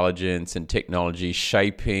artificial intelligence and technology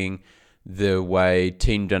shaping the way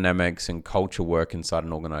team dynamics and culture work inside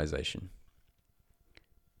an organization?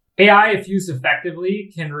 AI, if used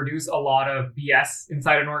effectively, can reduce a lot of BS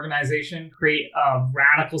inside an organization, create a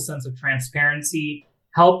radical sense of transparency,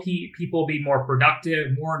 help people be more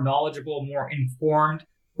productive, more knowledgeable, more informed,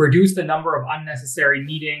 reduce the number of unnecessary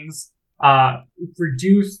meetings,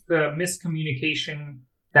 reduce the miscommunication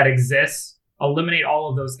that exists, eliminate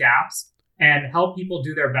all of those gaps, and help people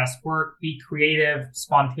do their best work, be creative,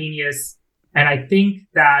 spontaneous. And I think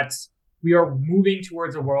that we are moving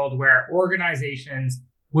towards a world where organizations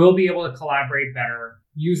will be able to collaborate better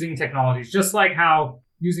using technologies, just like how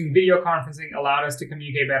using video conferencing allowed us to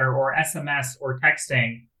communicate better, or SMS or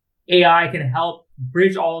texting. AI can help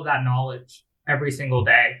bridge all of that knowledge every single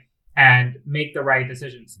day and make the right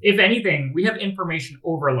decisions. If anything, we have information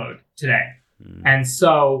overload today. And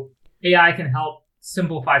so AI can help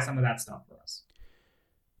simplify some of that stuff for us.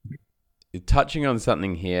 You're touching on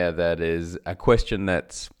something here that is a question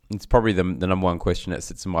it's probably the number one question that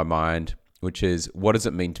sits in my mind, which is, what does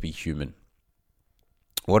it mean to be human?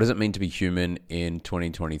 What does it mean to be human in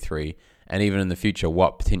 2023? And even in the future,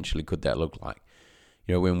 what potentially could that look like?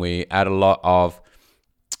 You know, when we add a lot of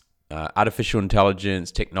artificial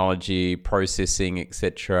intelligence, technology, processing,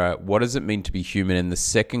 etc., what does it mean to be human? And the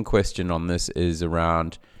second question on this is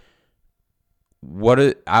around,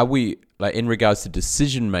 are we, like, in regards to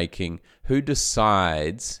decision making, who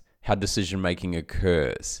decides how decision making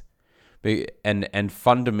occurs? And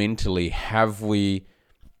fundamentally, have we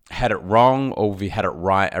had it wrong, or have we had it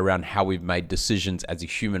right around how we've made decisions as a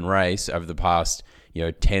human race over the past,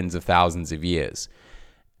 tens of thousands of years?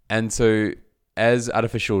 And so as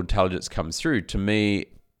artificial intelligence comes through, to me,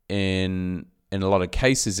 in a lot of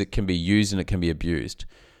cases, it can be used and it can be abused.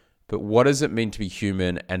 But what does it mean to be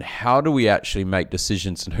human, and how do we actually make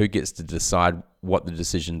decisions, and who gets to decide what the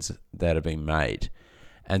decisions that are being made?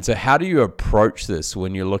 And so how do you approach this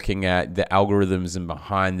when you're looking at the algorithms and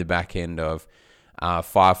behind the back end of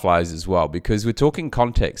Fireflies as well? Because we're talking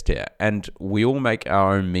context here, and we all make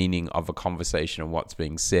our own meaning of a conversation and what's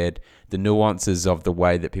being said, the nuances of the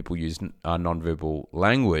way that people use nonverbal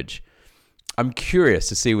language. I'm curious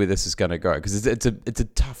to see where this is going to go, because it's a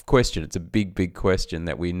tough question. It's a big question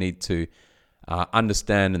that we need to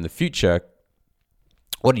understand in the future.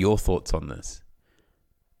 What are your thoughts on this?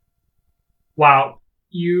 Wow.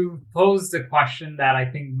 You posed a question that I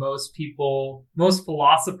think most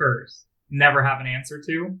philosophers never have an answer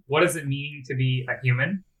to. What does it mean to be a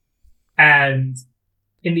human? And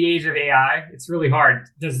in the age of AI, it's really hard.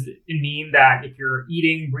 Does it mean that if you're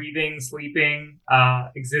eating, breathing, sleeping,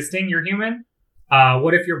 existing, you're human?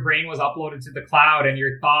 What if your brain was uploaded to the cloud and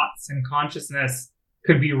your thoughts and consciousness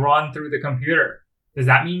could be run through the computer? Does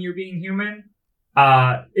that mean you're being human?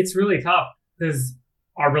 It's really tough, because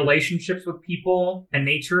our relationships with people and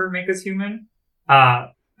nature make us human. I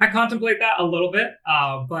contemplate that a little bit,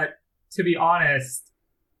 but to be honest,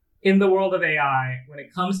 in the world of AI, when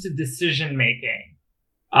it comes to decision making,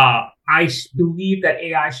 I believe that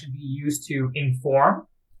AI should be used to inform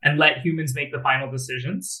and let humans make the final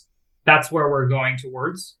decisions. That's where we're going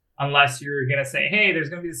towards, unless you're going to say, hey, there's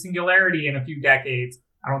going to be a singularity in a few decades.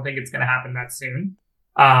 I don't think it's going to happen that soon.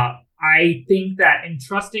 I think that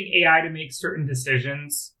entrusting AI to make certain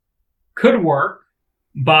decisions could work,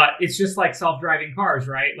 but it's just like self-driving cars,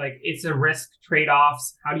 right? Like, it's a risk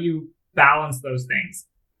trade-offs. How do you balance those things?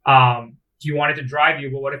 Do you want it to drive you,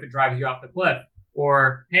 but what if it drives you off the cliff?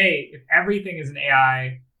 Or, hey, if everything is an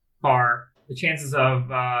AI car, the chances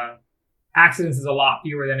of accidents is a lot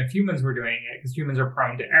fewer than if humans were doing it, because humans are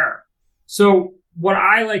prone to error. So what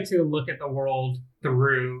I like to look at the world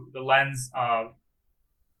through the lens of,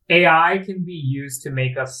 AI can be used to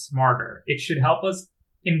make us smarter. It should help us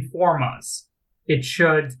inform us. It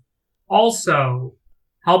should also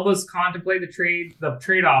help us contemplate the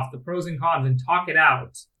trade-off, the pros and cons, and talk it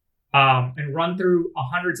out, and run through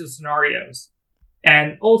hundreds of scenarios.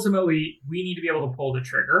 And ultimately, we need to be able to pull the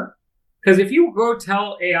trigger. Because if you go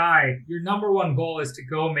tell AI, your number one goal is to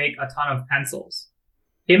go make a ton of pencils,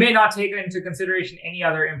 it may not take into consideration any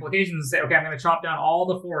other implications and say, okay, I'm going to chop down all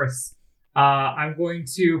the forests. I'm going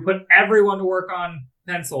to put everyone to work on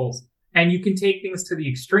pencils. And you can take things to the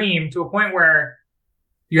extreme, to a point where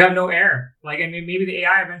you have no air. Like, and maybe the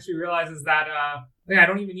AI eventually realizes that, I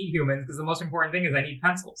don't even need humans, because the most important thing is I need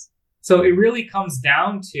pencils. So it really comes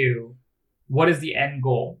down to what is the end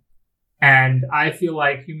goal. And I feel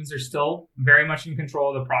like humans are still very much in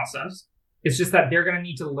control of the process. It's just that they're going to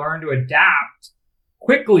need to learn to adapt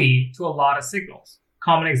quickly to a lot of signals.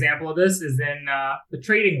 Common example of this is in the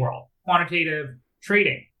trading world, quantitative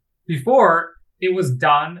trading. Before, it was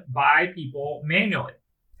done by people manually.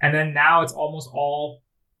 And then now it's almost all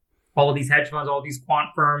of these hedge funds, all these quant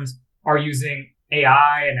firms are using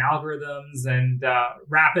AI and algorithms and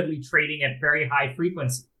rapidly trading at very high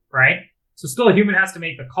frequency, right? So still a human has to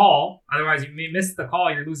make the call. Otherwise, you may miss the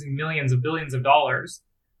call. You're losing millions of billions of dollars.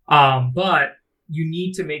 But you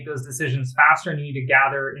need to make those decisions faster and you need to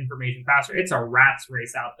gather information faster. It's a rat's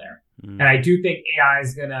race out there. And I do think AI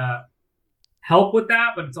is going to help with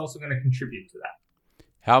that, but it's also going to contribute to that.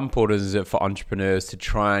 How important is it for entrepreneurs to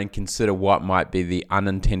try and consider what might be the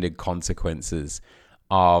unintended consequences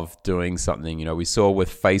of doing something? You know, we saw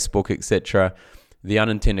with Facebook, etc., the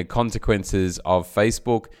unintended consequences of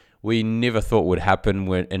Facebook we never thought would happen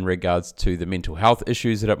in regards to the mental health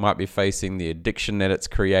issues that it might be facing, the addiction that it's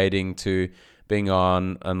creating to being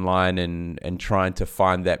online and trying to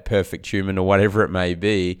find that perfect human or whatever it may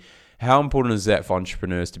be. How important is that for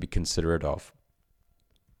entrepreneurs to be considerate of?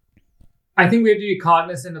 I think we have to be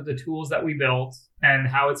cognizant of the tools that we build and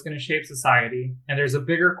how it's going to shape society. And there's a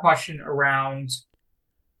bigger question around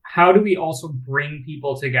how do we also bring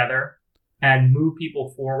people together and move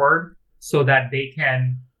people forward so that they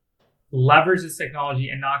can leverage this technology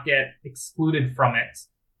and not get excluded from it.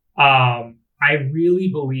 I really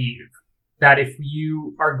believe that if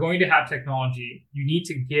you are going to have technology, you need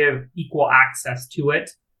to give equal access to it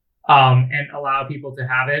and allow people to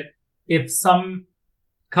have it. If some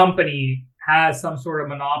company has some sort of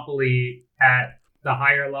monopoly at the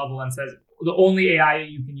higher level and says, the only AI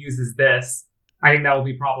you can use is this, I think that will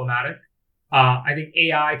be problematic. I think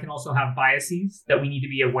AI can also have biases that we need to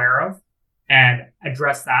be aware of and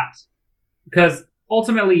address that. Because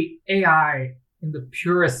ultimately, AI, in the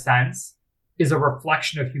purest sense, is a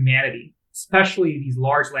reflection of humanity, especially these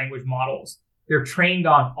large language models. They're trained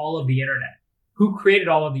on all of the internet. Who created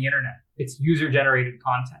all of the internet? It's user-generated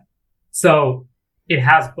content. So it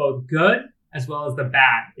has both good as well as the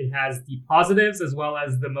bad. It has the positives as well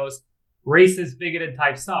as the most racist, bigoted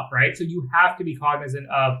type stuff, right? So you have to be cognizant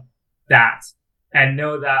of that and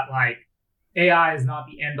know that like AI is not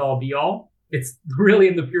the end all be all. It's really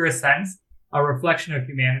in the purest sense a reflection of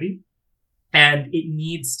humanity. And it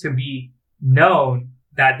needs to be known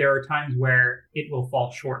that there are times where it will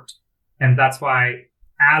fall short. And that's why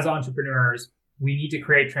as entrepreneurs, we need to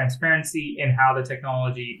create transparency in how the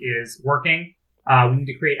technology is working. We need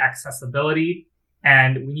to create accessibility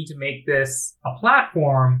and we need to make this a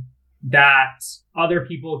platform that other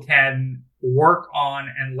people can work on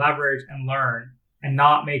and leverage and learn and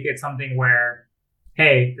not make it something where,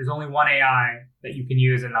 hey, there's only one AI that you can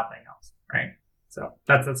use and nothing else, right? So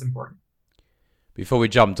that's important. Before we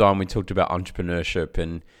jumped on, we talked about entrepreneurship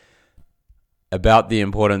and about the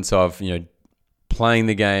importance of, you know, playing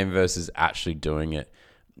the game versus actually doing it.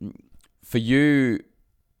 For you,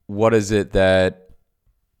 what is it that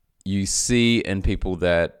you see in people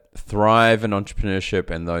that thrive in entrepreneurship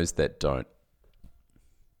and those that don't?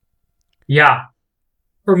 Yeah.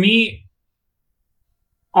 For me,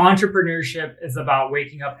 entrepreneurship is about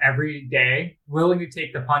waking up every day, willing to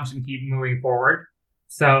take the punch and keep moving forward.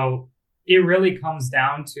 So it really comes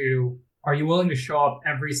down to, are you willing to show up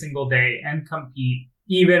every single day and compete,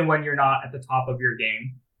 even when you're not at the top of your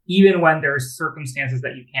game, even when there's circumstances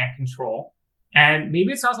that you can't control? And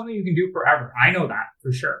maybe it's not something you can do forever. I know that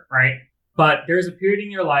for sure, right? But there's a period in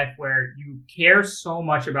your life where you care so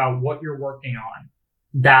much about what you're working on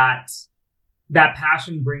that that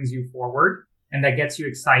passion brings you forward and that gets you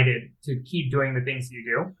excited to keep doing the things you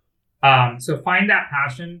do. So find that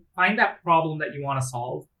passion, find that problem that you want to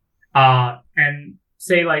solve, and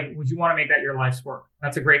say like, would you want to make that your life's work?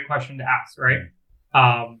 That's a great question to ask, right?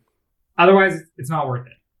 Otherwise, it's not worth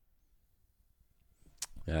it.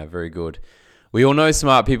 Yeah, very good. We all know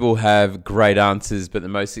smart people have great answers, but the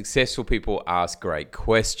most successful people ask great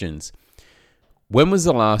questions. When was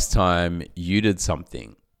the last time you did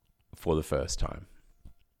something for the first time?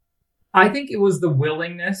 I think it was the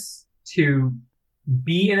willingness to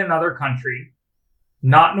be in another country,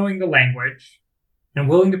 not knowing the language, and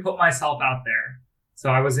willing to put myself out there.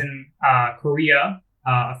 So I was in Korea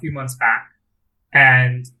a few months back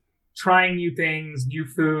and trying new things, new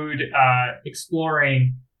food,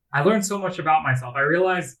 exploring. I learned so much about myself. I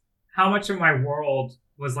realized how much of my world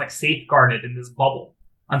was like safeguarded in this bubble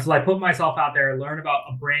until I put myself out there, learned about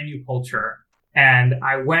a brand new culture. And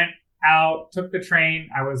I went out, took the train.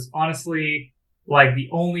 I was honestly like the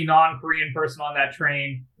only non-Korean person on that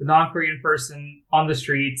train, the non-Korean person on the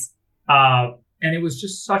streets. And it was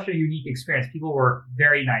just such a unique experience. People were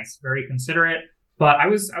very nice, very considerate, but I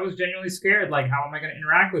was genuinely scared. Like, how am I going to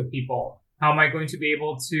interact with people? How am I going to be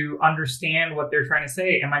able to understand what they're trying to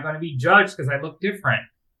say? Am I going to be judged because I look different?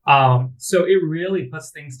 So it really puts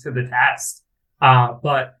things to the test.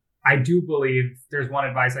 But I do believe there's one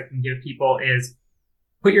advice I can give people is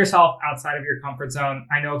put yourself outside of your comfort zone.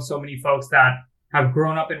 I know so many folks that have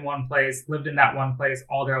grown up in one place, lived in that one place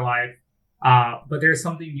all their life. But there's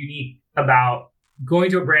something unique about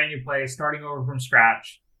going to a brand new place, starting over from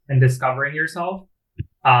scratch and discovering yourself.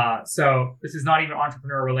 So this is not even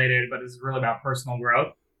entrepreneur related, but it's really about personal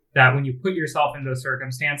growth, that when you put yourself in those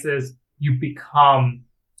circumstances, you become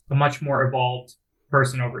a much more evolved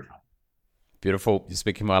person over time. Beautiful. You're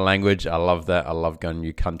speaking my language. I love that. I love going to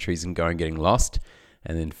new countries and getting lost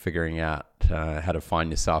and then figuring out how to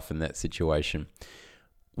find yourself in that situation.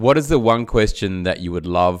 What is the one question that you would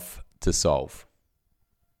love to solve?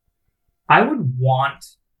 I would want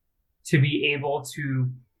to be able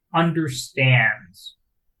to understand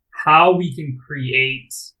how we can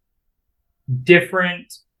create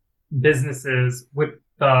different businesses with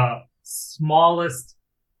the smallest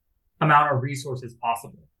amount of resources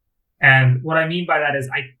possible. And what I mean by that is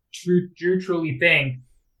I truly think,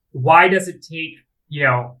 why does it take,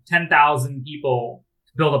 10,000 people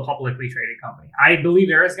to build a publicly traded company? I believe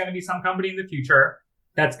there is going to be some company in the future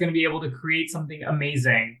that's going to be able to create something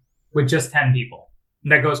amazing with just 10 people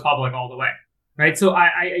that goes public all the way, right? So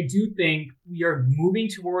I do think we are moving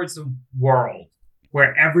towards a world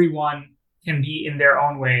where everyone can be in their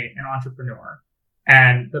own way an entrepreneur.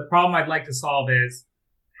 And the problem I'd like to solve is,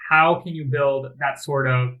 how can you build that sort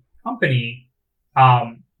of company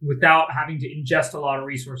without having to ingest a lot of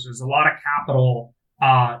resources, a lot of capital,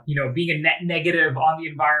 being a net negative on the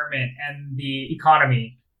environment and the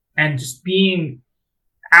economy, and just being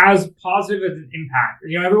as positive as an impact.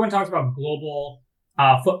 Everyone talks about global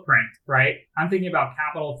footprint, right? I'm thinking about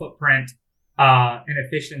capital footprint and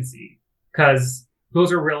efficiency, because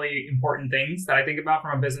those are really important things that I think about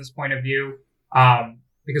from a business point of view.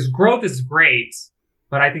 Because growth is great,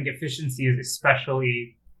 but I think efficiency is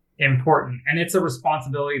especially important, and it's a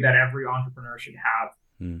responsibility that every entrepreneur should have.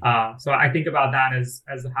 So I think about that as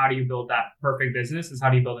how do you build that perfect business, is how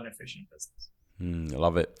do you build an efficient business. I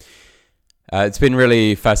love it. It's been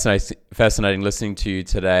really fascinating listening to you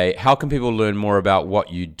today. How can people learn more about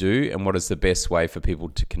what you do, and what is the best way for people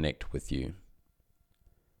to connect with you?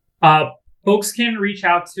 Folks can reach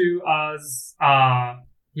out to us,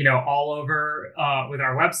 all over with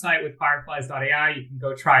our website, with Fireflies.ai. You can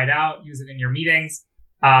go try it out, use it in your meetings.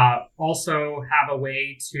 Also have a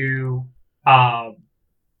way to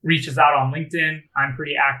reach us out on LinkedIn. I'm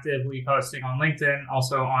pretty actively posting on LinkedIn,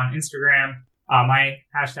 also on Instagram. My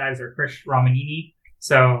hashtags are Krish Ramineni,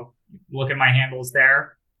 so look at my handles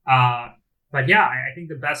there. But yeah, I think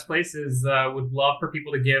the best place is would love for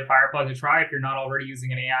people to give Fireflies a try if you're not already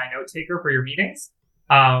using an AI note taker for your meetings,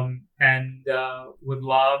 and would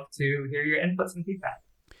love to hear your inputs and feedback.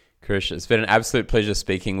 Krish, it's been an absolute pleasure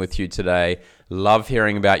speaking with you today. Love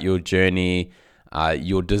hearing about your journey,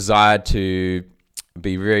 your desire to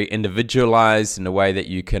be very individualized in the way that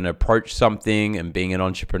you can approach something, and being an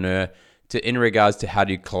entrepreneur, in regards to how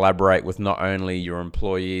do you collaborate with not only your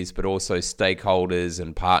employees but also stakeholders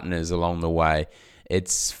and partners along the way.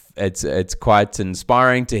 It's quite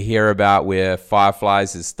inspiring to hear about where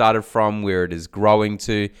Fireflies has started from, where it is growing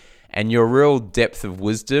to, and your real depth of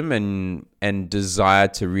wisdom and desire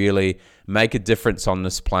to really make a difference on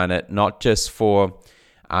this planet, not just for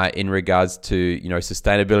in regards to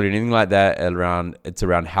sustainability and anything like that. It's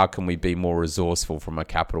around how can we be more resourceful from a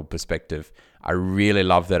capital perspective. I really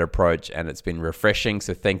love that approach, and it's been refreshing.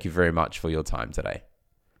 So thank you very much for your time today.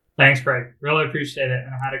 Thanks, Greg. Really appreciate it.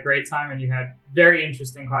 And I had a great time, and you had very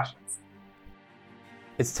interesting questions.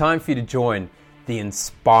 It's time for you to join the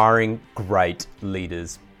Inspiring Great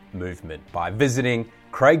Leaders movement by visiting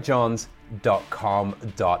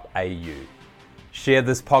craigjohns.com.au. Share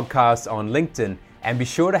this podcast on LinkedIn and be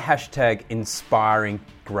sure to hashtag Inspiring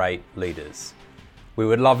Great Leaders. We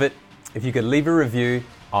would love it if you could leave a review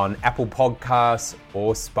on Apple Podcasts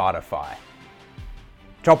or Spotify.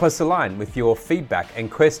 Drop us a line with your feedback and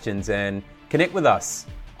questions, and connect with us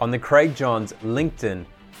on the Craig Johns LinkedIn,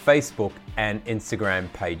 Facebook, and Instagram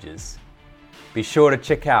pages. Be sure to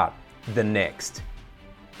check out the next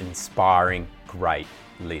Inspiring Great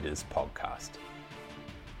Leaders podcast,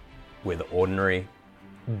 where the ordinary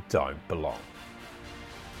don't belong.